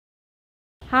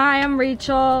Hi, I'm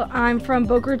Rachel. I'm from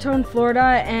Boca Raton,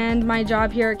 Florida, and my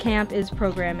job here at camp is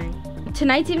programming.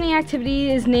 Tonight's evening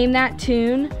activity is Name That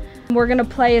Tune. We're gonna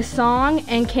play a song,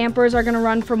 and campers are gonna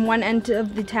run from one end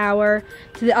of the tower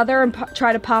to the other and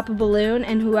try to pop a balloon,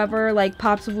 and whoever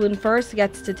pops a balloon first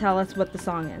gets to tell us what the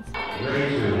song is.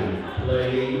 Rachel,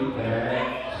 play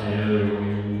that tune.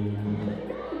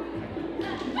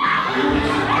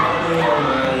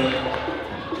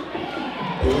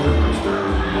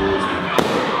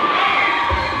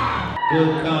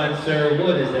 Good concert,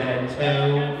 what is that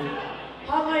tone?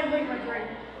 Hotline Bling Ring.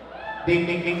 Ding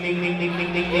ding ding ding ding ding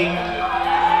ding ding ding.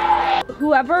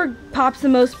 Whoever pops the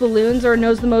most balloons or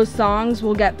knows the most songs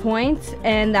will get points,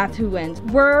 and that's who wins.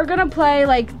 We're gonna play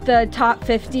the top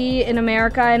 50 in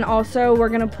America, and also we're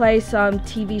gonna play some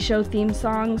TV show theme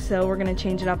songs, so we're gonna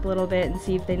change it up a little bit and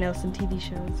see if they know some TV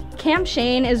shows. Camp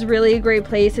Shane is really a great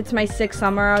place. It's my 6th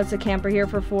summer. I was a camper here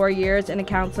for 4 years and a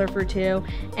counselor for 2,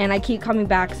 and I keep coming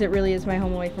back because it really is my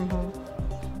home away from home.